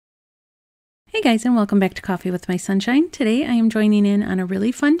Hey guys, and welcome back to Coffee with My Sunshine. Today I am joining in on a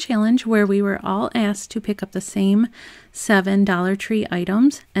really fun challenge where we were all asked to pick up the same 7 Dollar Tree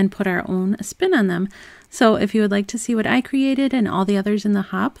items and put our own spin on them. So if you would like to see what I created and all the others in the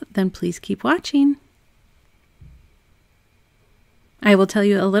hop, then please keep watching. I will tell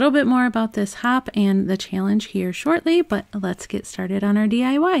you a little bit more about this hop and the challenge here shortly, but let's get started on our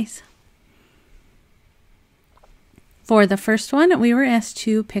DIYs. For the first one, we were asked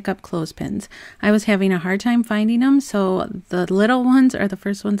to pick up clothespins. I was having a hard time finding them, so the little ones are the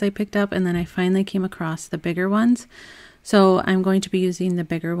first ones I picked up, and then I finally came across the bigger ones. So I'm going to be using the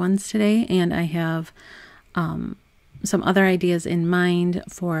bigger ones today, and I have some other ideas in mind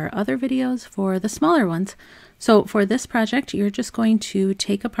for other videos for the smaller ones. So for this project, you're just going to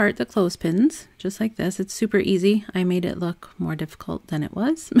take apart the clothespins, just like this. It's super easy. I made it look more difficult than it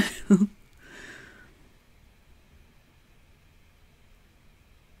was.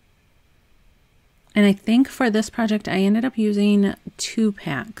 And I think for this project, I ended up using 2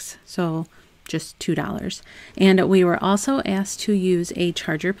 packs, so just $2. And we were also asked to use a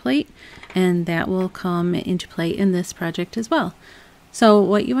charger plate, and that will come into play in this project as well. So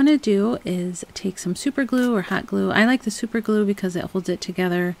what you want to do is take some super glue or hot glue. I like the super glue because it holds it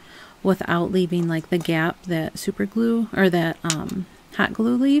together without leaving like the gap that super glue or that hot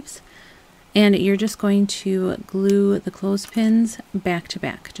glue leaves. And you're just going to glue the clothespins back to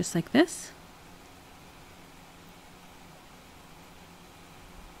back, just like this.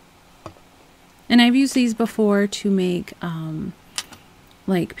 And I've used these before to make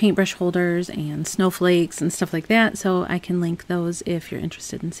like paintbrush holders and snowflakes and stuff like that, so I can link those if you're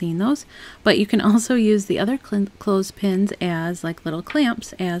interested in seeing those. But you can also use the other clothespins as like little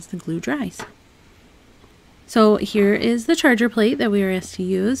clamps as the glue dries. So here is the charger plate that we were asked to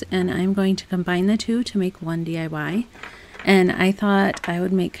use, and I'm going to combine the two to make one DIY. And I thought I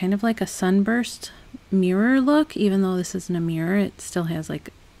would make kind of like a sunburst mirror look, even though this isn't a mirror, it still has like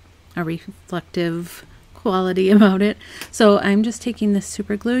a reflective quality about it. So I'm just taking this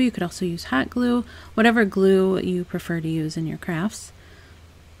super glue. You could also use hot glue, whatever glue you prefer to use in your crafts.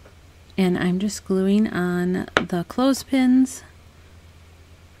 And I'm just gluing on the clothespins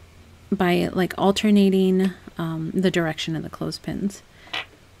by like alternating the direction of the clothespins.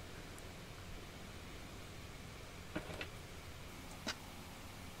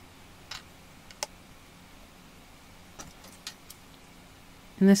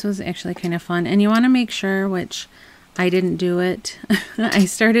 And this was actually kind of fun. And you want to make sure, which I didn't do it, I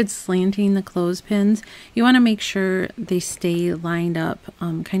started slanting the clothespins. You want to make sure they stay lined up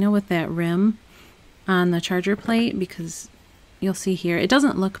kind of with that rim on the charger plate, because you'll see here, it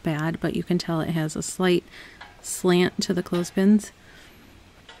doesn't look bad, but you can tell it has a slight slant to the clothespins.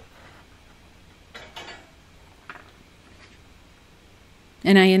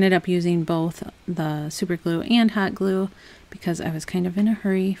 And I ended up using both the super glue and hot glue because I was kind of in a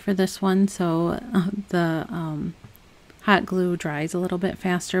hurry for this one. So the hot glue dries a little bit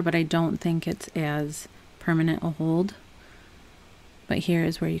faster, but I don't think it's as permanent a hold. But here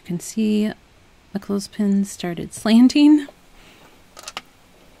is where you can see the clothespins started slanting.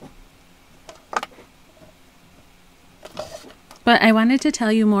 But I wanted to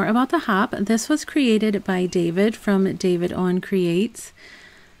tell you more about the hop. This was created by David from David Owen Creates.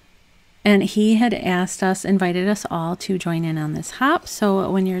 And he had asked us, invited us all to join in on this hop. So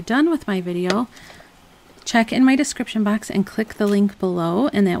when you're done with my video, check in my description box and click the link below,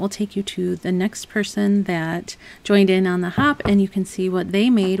 and that will take you to the next person that joined in on the hop, and you can see what they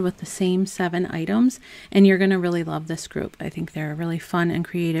made with the same 7 items. And you're going to really love this group. I think they're a really fun and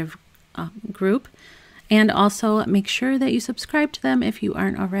creative group. And also make sure that you subscribe to them if you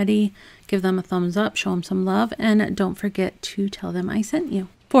aren't already. Give them a thumbs up, show them some love, and don't forget to tell them I sent you.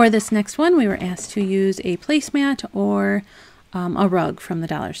 For this next one, we were asked to use a placemat or a rug from the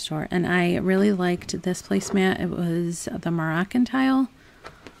dollar store. And I really liked this placemat. It was the Moroccan tile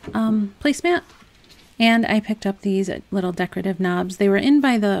placemat. And I picked up these little decorative knobs. They were in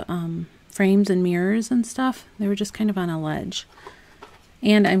by the frames and mirrors and stuff. They were just kind of on a ledge.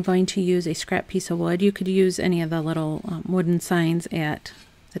 And I'm going to use a scrap piece of wood. You could use any of the little wooden signs at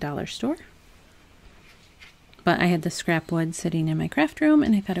the dollar store. But I had the scrap wood sitting in my craft room,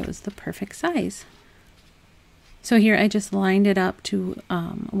 and I thought it was the perfect size. So here I just lined it up to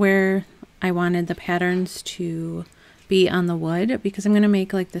where I wanted the patterns to be on the wood, because I'm going to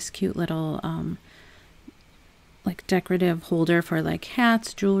make like this cute little like decorative holder for like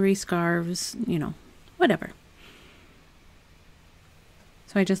hats, jewelry, scarves, you know, whatever.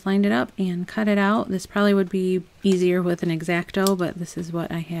 So I just lined it up and cut it out. This probably would be easier with an X-Acto, but this is what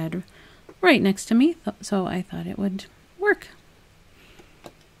I had right next to me, so I thought it would work.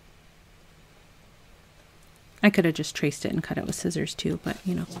 I could have just traced it and cut it with scissors too, but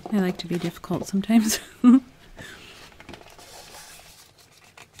you know, I like to be difficult sometimes.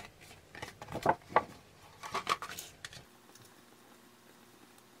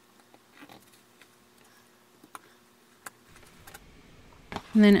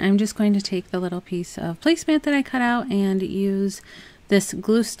 And then I'm just going to take the little piece of placemat that I cut out and use this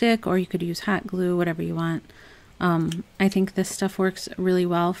glue stick, or you could use hot glue, whatever you want. I think this stuff works really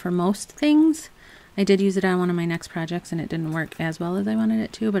well for most things. I did use it on one of my next projects and it didn't work as well as I wanted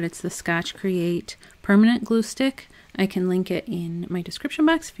it to, but it's the Scotch Create permanent glue stick. I can link it in my description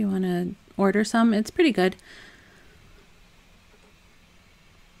box if you want to order some. It's pretty good.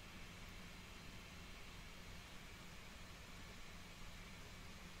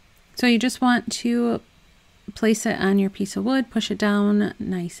 So you just want to place it on your piece of wood, push it down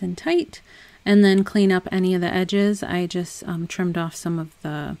nice and tight, and then clean up any of the edges. I just trimmed off some of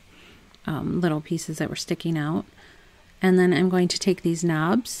the little pieces that were sticking out. And then I'm going to take these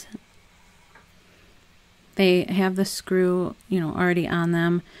knobs. They have the screw, you know, already on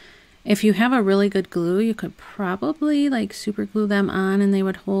them. If you have a really good glue, you could probably like super glue them on and they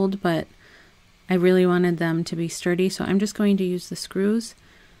would hold, but I really wanted them to be sturdy, so I'm just going to use the screws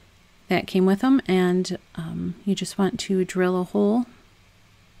that came with them, and you just want to drill a hole.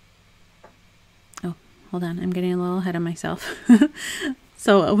 Oh, hold on, I'm getting a little ahead of myself.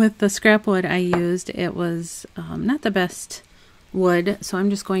 So with the scrap wood I used, it was not the best wood, so I'm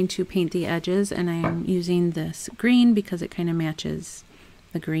just going to paint the edges, and I'm using this green because it kind of matches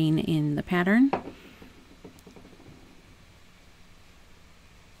the green in the pattern.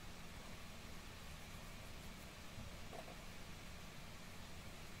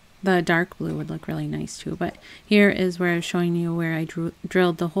 The dark blue would look really nice too, but here is where I was showing you where I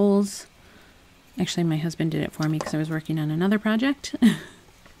drilled the holes. Actually, my husband did it for me because I was working on another project.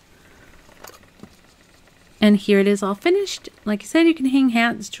 And here it is all finished. Like I said, you can hang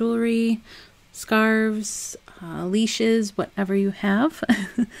hats, jewelry, scarves, leashes, whatever you have.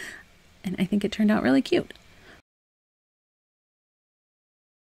 And I think it turned out really cute.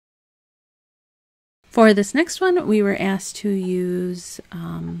 For this next one, we were asked to use,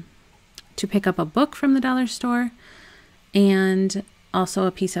 to pick up a book from the dollar store and also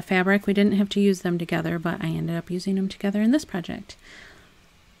a piece of fabric. We didn't have to use them together, but I ended up using them together in this project.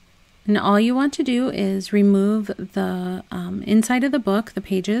 And all you want to do is remove the inside of the book, the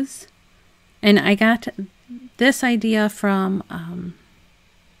pages. And I got this idea from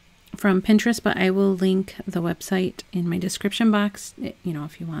Pinterest, but I will link the website in my description box, you know,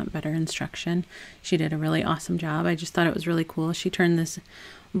 if you want better instruction. She did a really awesome job. I just thought it was really cool. She turned this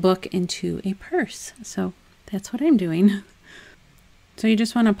book into a purse. So that's what I'm doing. So you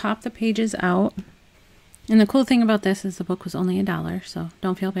just want to pop the pages out. And the cool thing about this is the book was only $1, so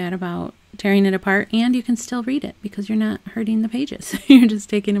don't feel bad about tearing it apart, and you can still read it because you're not hurting the pages. You're just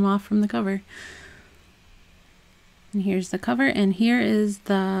taking them off from the cover. And here's the cover, and here is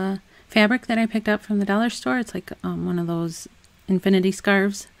the fabric that I picked up from the dollar store. It's like one of those infinity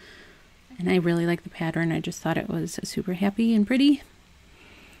scarves, and I really like the pattern. I just thought it was super happy and pretty.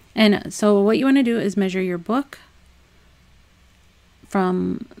 And so what you want to do is measure your book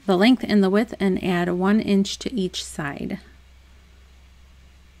from the length and the width and add 1 inch to each side,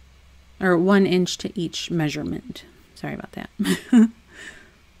 or 1 inch to each measurement. Sorry about that.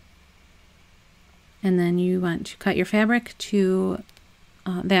 And then you want to cut your fabric to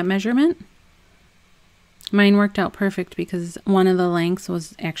that measurement. Mine worked out perfect because one of the lengths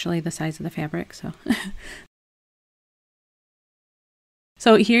was actually the size of the fabric.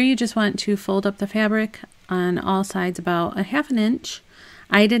 So here you just want to fold up the fabric on all sides about 1/2 inch.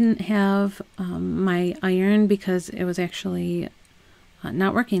 I didn't have my iron because it was actually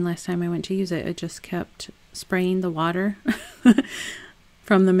not working last time I went to use it. It just kept spraying the water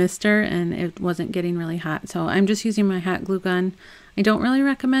from the mister, and it wasn't getting really hot. So I'm just using my hot glue gun. I don't really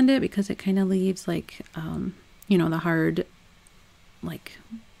recommend it because it kind of leaves like, you know, the hard like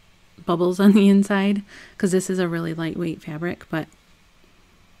bubbles on the inside, because this is a really lightweight fabric, but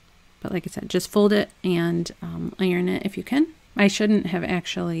like I said, just fold it and iron it if you can. I shouldn't have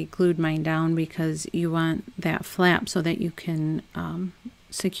actually glued mine down because you want that flap so that you can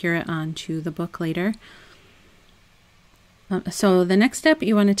secure it onto the book later. So the next step,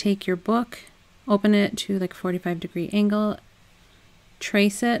 you want to take your book, open it to like a 45-degree angle,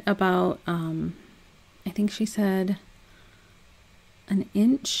 trace it about, I think she said 1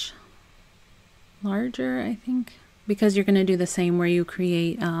 inch larger, I think, because you're going to do the same where you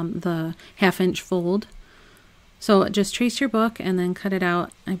create the 1/2 inch fold. So just trace your book and then cut it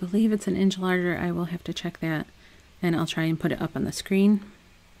out. I believe it's 1 inch larger. I will have to check that, and I'll try and put it up on the screen.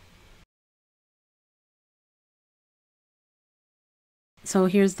 So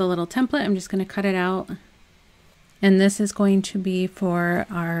here's the little template. I'm just going to cut it out. And this is going to be for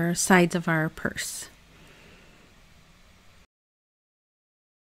our sides of our purse.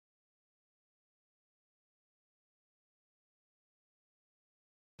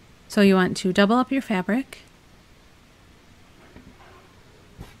 So you want to double up your fabric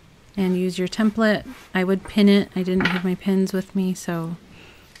and use your template. I would pin it. I didn't have my pins with me, so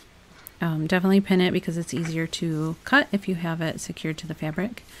definitely pin it because it's easier to cut if you have it secured to the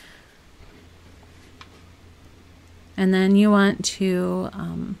fabric. And then you want to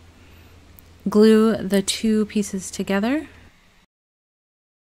glue the two pieces together.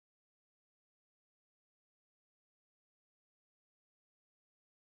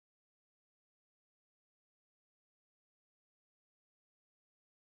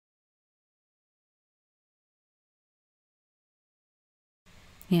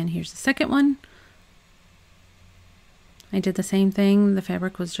 And here's the second one. I did the same thing. The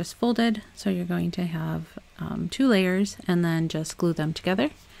fabric was just folded, so you're going to have 2 layers and then just glue them together.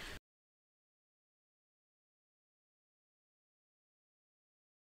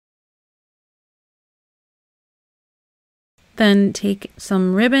 Then take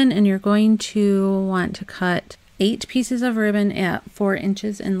some ribbon and you're going to want to cut 8 pieces of ribbon at 4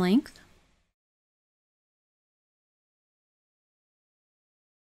 inches in length.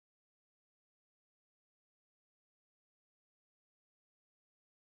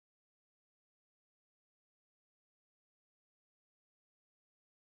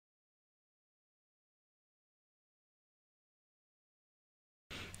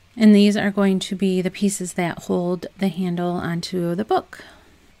 And these are going to be the pieces that hold the handle onto the book.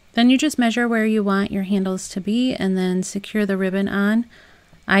 Then you just measure where you want your handles to be and then secure the ribbon on.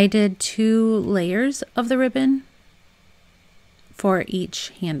 I did 2 layers of the ribbon for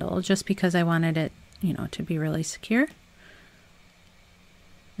each handle just because I wanted it, you know, to be really secure.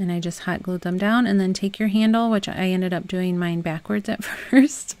 And I just hot glued them down, and then take your handle, which I ended up doing mine backwards at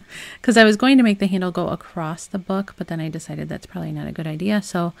first because I was going to make the handle go across the book, but then I decided that's probably not a good idea.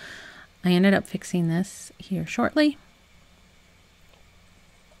 So I ended up fixing this here shortly.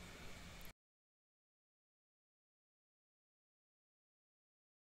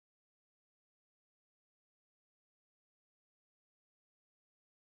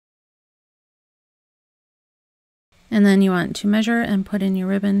 And then you want to measure and put in your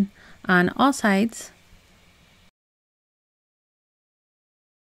ribbon on all sides.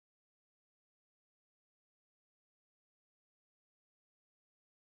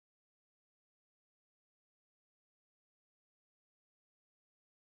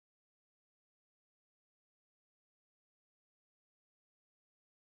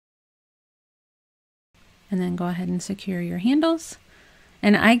 And then go ahead and secure your handles.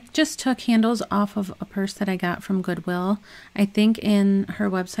 And I just took handles off of a purse that I got from Goodwill. I think in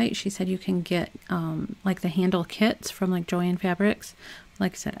her website she said you can get like the handle kits from like Joann Fabrics.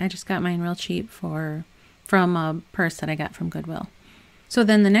 Like I said, I just got mine real cheap from a purse that I got from Goodwill. So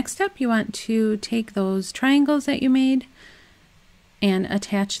then the next step, you want to take those triangles that you made and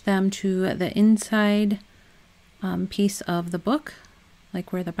attach them to the inside piece of the book,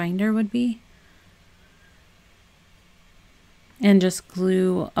 like where the binder would be. And just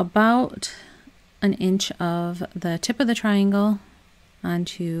glue about an inch of the tip of the triangle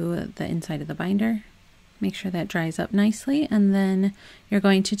onto the inside of the binder. Make sure that dries up nicely, and then you're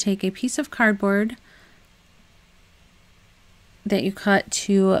going to take a piece of cardboard that you cut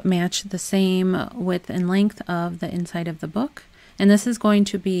to match the same width and length of the inside of the book. And this is going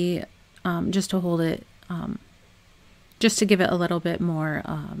to be just to hold it, just to give it a little bit more,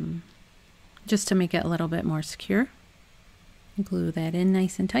 just to make it a little bit more secure. Glue that in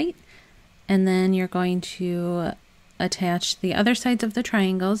nice and tight, and then you're going to attach the other sides of the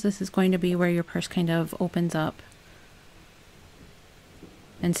triangles. This is going to be where your purse kind of opens up.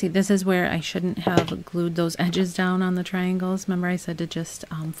 And see, this is where I shouldn't have glued those edges down on the triangles. Remember I said to just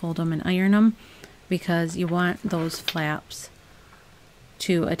fold them and iron them, because you want those flaps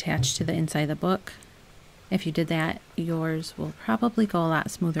to attach to the inside of the book. If you did that, yours will probably go a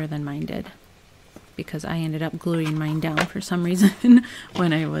lot smoother than mine did, because I ended up gluing mine down for some reason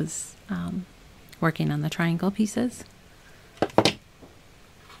when I was working on the triangle pieces.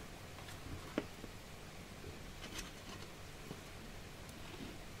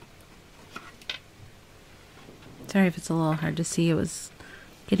 Sorry if it's a little hard to see, it was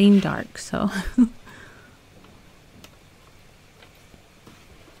getting dark, so.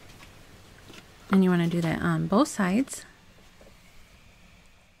 And you want to do that on both sides.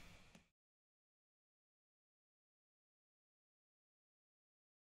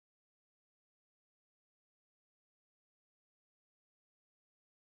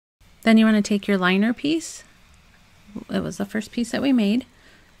 Then you want to take your liner piece, it was the first piece that we made,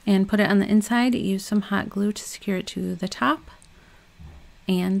 and put it on the inside. Use some hot glue to secure it to the top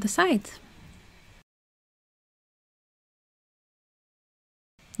and the sides.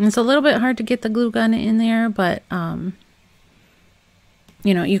 And it's a little bit hard to get the glue gun in there, but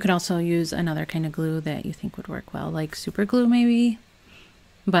you know, you could also use another kind of glue that you think would work well, like super glue maybe.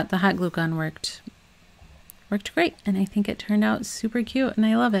 But the hot glue gun worked great, and I think it turned out super cute, and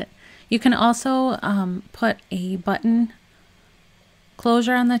I love it. You can also put a button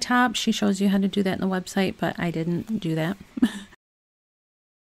closure on the top. She shows you how to do that in the website, but I didn't do that.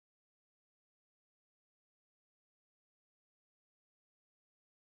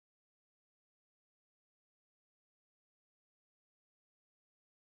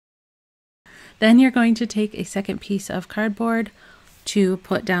 Then you're going to take a second piece of cardboard to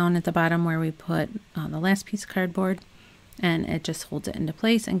put down at the bottom where we put the last piece of cardboard, and it just holds it into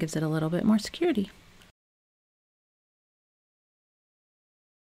place and gives it a little bit more security.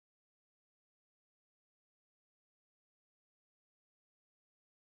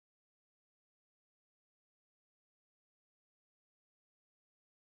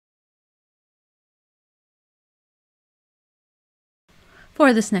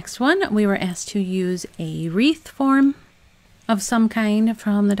 For this next one, we were asked to use a wreath form of some kind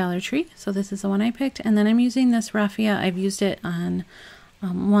from the Dollar Tree. So this is the one I picked. And then I'm using this raffia. I've used it on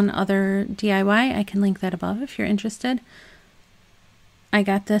one other DIY. I can link that above if you're interested. I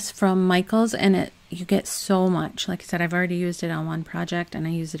got this from Michael's, and you get so much. Like I said, I've already used it on one project, and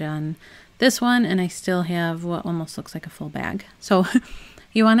I used it on this one, and I still have what almost looks like a full bag. So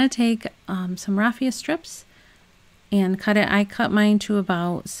you want to take some raffia strips and cut it. I cut mine to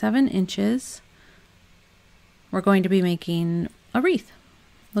about 7 inches. We're going to be making a wreath.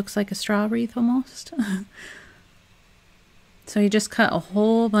 Looks like a straw wreath almost. So you just cut a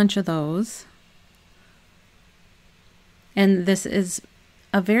whole bunch of those. And this is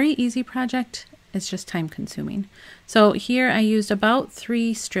a very easy project. It's just time consuming. So here I used about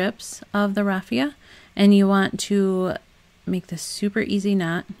 3 strips of the raffia, and you want to make this super easy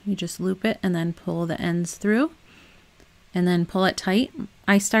knot. You just loop it and then pull the ends through, and then pull it tight.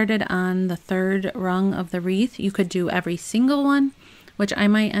 I started on the 3rd rung of the wreath. You could do every single one, which I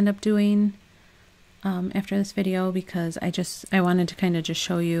might end up doing after this video, because I wanted to kind of just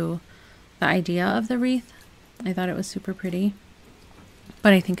show you the idea of the wreath. I thought it was super pretty,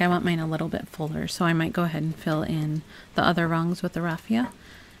 but I think I want mine a little bit fuller, so I might go ahead and fill in the other rungs with the raffia.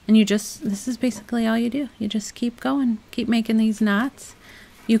 And this is basically all you do. You just keep going, keep making these knots.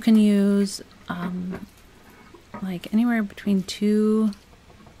 You can use like anywhere between 2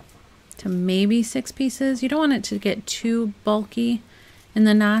 to maybe 6 pieces. You don't want it to get too bulky in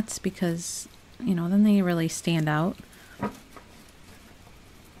the knots, because, you know, then they really stand out.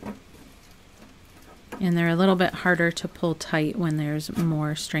 And they're a little bit harder to pull tight when there's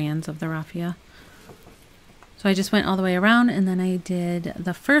more strands of the raffia. So I just went all the way around, and then I did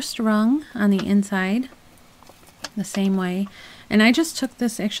the first rung on the inside the same way. And I just took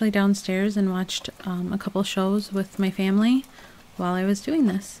this actually downstairs and watched a couple shows with my family while I was doing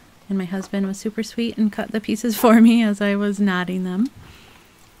this. And my husband was super sweet and cut the pieces for me as I was knotting them.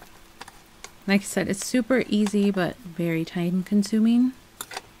 Like I said, it's super easy but very time consuming.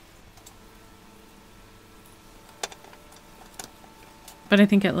 But I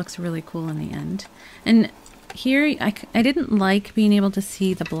think it looks really cool in the end. And here I didn't like being able to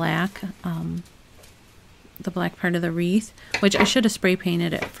see the black part of the wreath, which I should have spray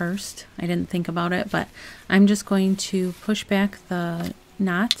painted at first. I didn't think about it, but I'm just going to push back the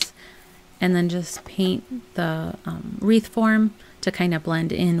knots and then just paint the wreath form to kind of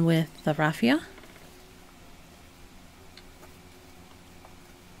blend in with the raffia.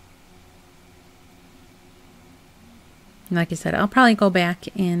 Like I said, I'll probably go back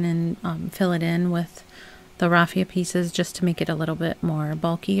in and fill it in with the raffia pieces just to make it a little bit more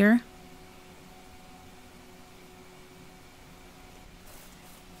bulkier.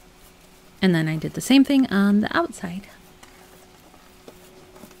 And then I did the same thing on the outside.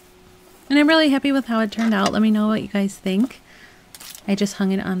 And I'm really happy with how it turned out. Let me know what you guys think. I just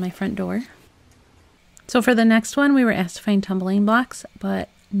hung it on my front door. So for the next one, we were asked to find tumbling blocks, but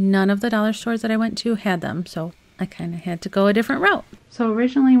none of the dollar stores that I went to had them. So I kind of had to go a different route. So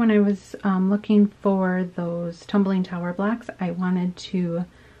originally when I was looking for those tumbling tower blocks, I wanted to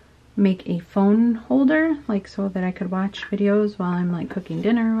make a phone holder, like so that I could watch videos while I'm like cooking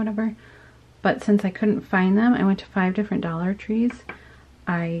dinner or whatever. But since I couldn't find them, I went to 5 different Dollar Trees.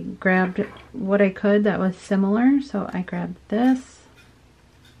 I grabbed what I could that was similar. So I grabbed this,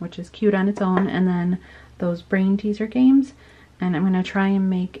 which is cute on its own, and then those brain teaser games. And I'm going to try and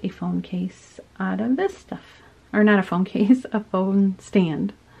make a phone case out of this stuff. Or not a phone case, a phone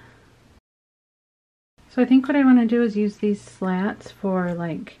stand. So I think what I want to do is use these slats for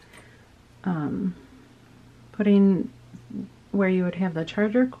like putting where you would have the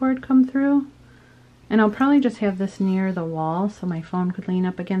charger cord come through. And I'll probably just have this near the wall so my phone could lean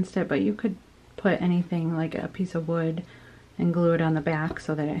up against it, but you could put anything like a piece of wood and glue it on the back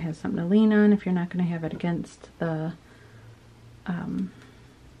so that it has something to lean on if you're not going to have it against the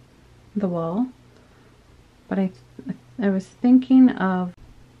wall. But I was thinking of,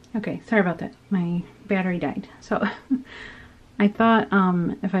 okay, sorry about that, my battery died. So I thought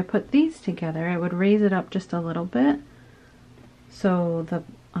if I put these together, I would raise it up just a little bit so the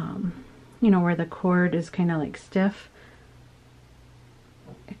you know, where the cord is kind of like stiff,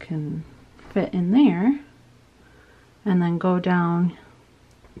 it can fit in there, and then go down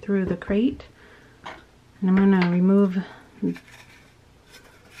through the crate. And I'm going to remove,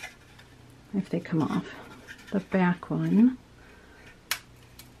 if they come off, the back one.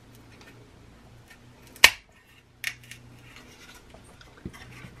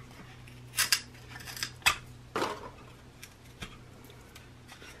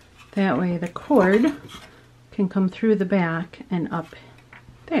 That way the cord can come through the back and up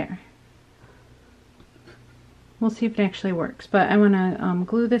there. We'll see if it actually works, but I want to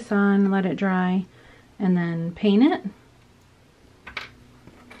glue this on, let it dry, and then paint it.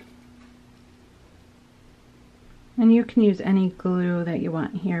 And you can use any glue that you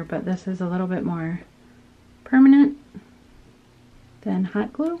want here, but this is a little bit more permanent than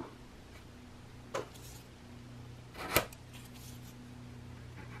hot glue.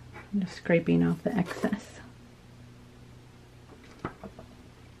 I'm just scraping off the excess.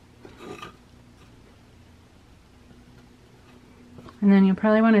 And then you'll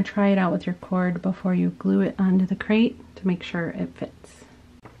probably want to try it out with your cord before you glue it onto the crate to make sure it fits.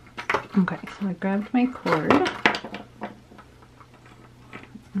 Okay, so I grabbed my cord.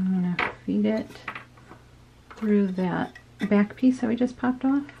 I'm going to feed it through that back piece that we just popped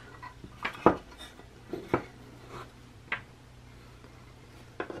off.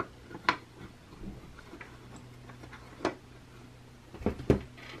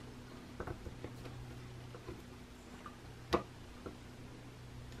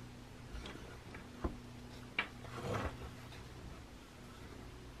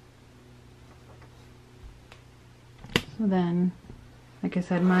 So then, like I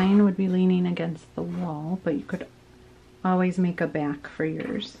said, mine would be leaning against the wall, but you could always make a back for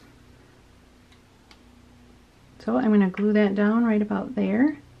yours. So I'm going to glue that down right about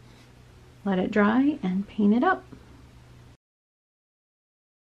there, let it dry, and paint it up.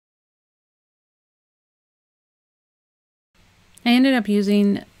 I ended up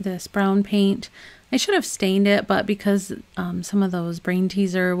using this brown paint. I should have stained it, but because some of those brain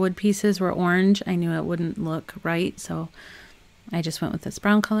teaser wood pieces were orange, I knew it wouldn't look right, so I just went with this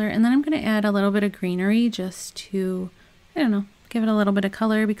brown color. And then I'm going to add a little bit of greenery just to, I don't know, give it a little bit of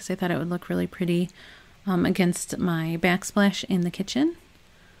color because I thought it would look really pretty against my backsplash in the kitchen.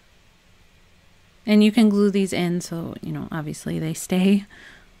 And you can glue these in so, you know, obviously they stay,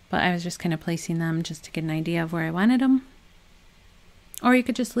 but I was just kind of placing them just to get an idea of where I wanted them. Or you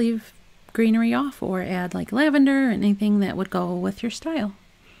could just leave greenery off or add like lavender or anything that would go with your style.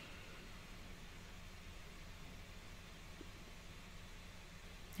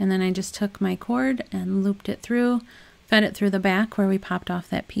 And then I just took my cord and looped it through, fed it through the back where we popped off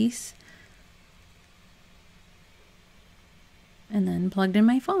that piece, and then plugged in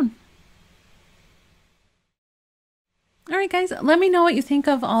my phone. Alright guys, let me know what you think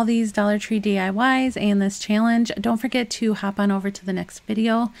of all these Dollar Tree DIYs and this challenge. Don't forget to hop on over to the next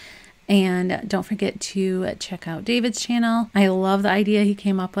video, and don't forget to check out David's channel. I love the idea he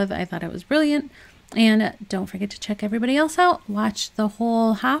came up with. I thought it was brilliant. And don't forget to check everybody else out. Watch the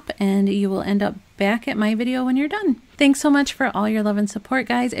whole hop and you will end up back at my video when you're done. Thanks so much for all your love and support,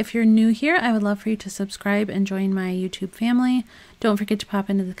 guys. If you're new here, I would love for you to subscribe and join my YouTube family. Don't forget to pop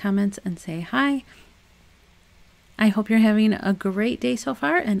into the comments and say hi. I hope you're having a great day so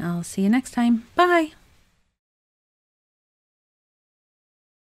far, and I'll see you next time. Bye!